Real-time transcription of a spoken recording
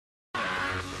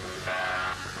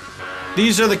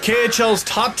These are the KHL's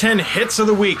top 10 hits of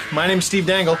the week. My name's Steve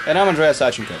Dangle. And I'm Andreas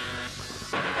Sachenko.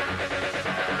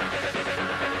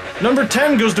 Number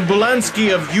 10 goes to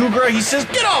Bulansky of Ugra. He says,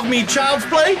 "Get off me, child's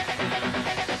play!"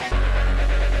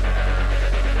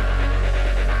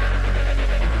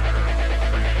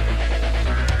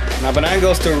 Number 9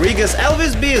 goes to Riga's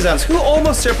Elvis Bizans, who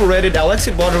almost separated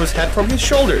Alexei Bodorov's head from his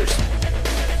shoulders.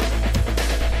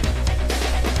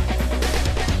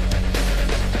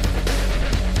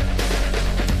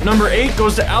 Number 8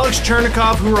 goes to Alex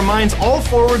Chernikov, who reminds all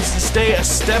forwards to stay a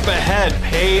step ahead.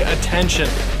 Pay attention.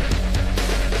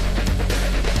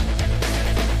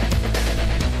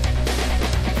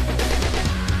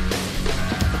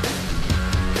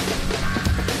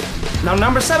 Now,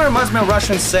 number 7 reminds me of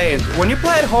Russian saying, when you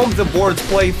play at home, the boards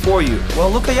play for you.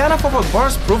 Well, Lukayanov of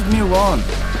Akbars proved me wrong.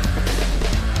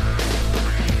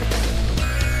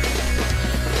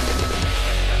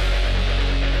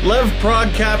 Lev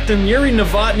Prague captain Yuri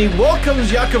Novotny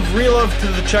welcomes Yakov Rylov to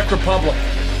the Czech Republic.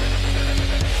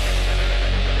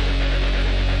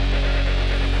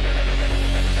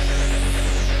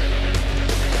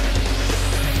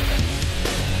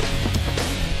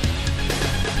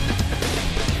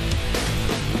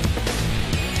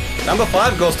 Number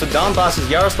 5 goes to Donbass's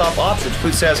Yaroslav Opsich,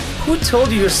 who says, "Who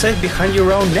told you you're safe behind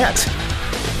your own net?"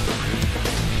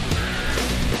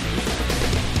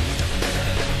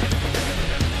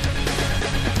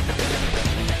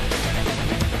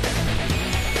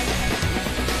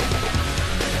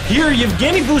 Here,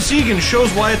 Yevgeny Perzhogin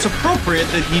shows why it's appropriate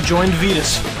that he joined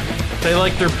Vitus. They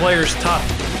like their players tough.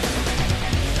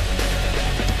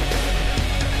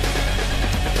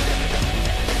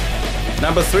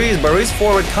 Number 3 is Boris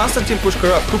forward Konstantin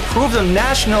Pushkarov, who proved on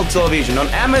national television on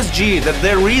MSG that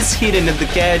there is hitting in the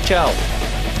KHL.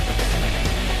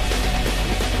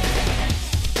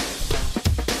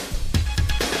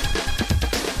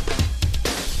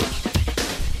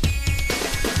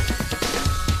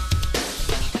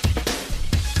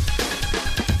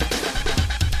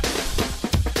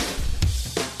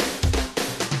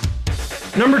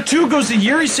 Number 2 goes to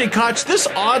Yuri Sekach. This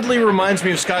oddly reminds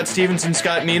me of Scott Stevenson,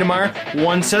 Scott Niedermayer.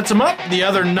 One sets him up, the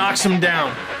other knocks him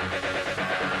down.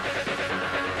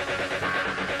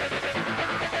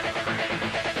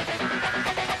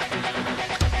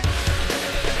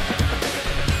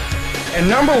 And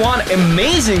number 1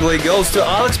 amazingly goes to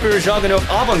Alex Perzhogin of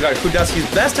Avangard, who does his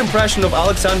best impression of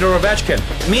Alexander Ovechkin.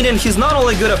 Meaning he's not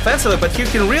only good offensively, but he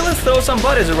can really throw some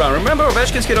bodies around. Remember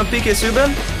Ovechkin's hit on PK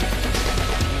Subban?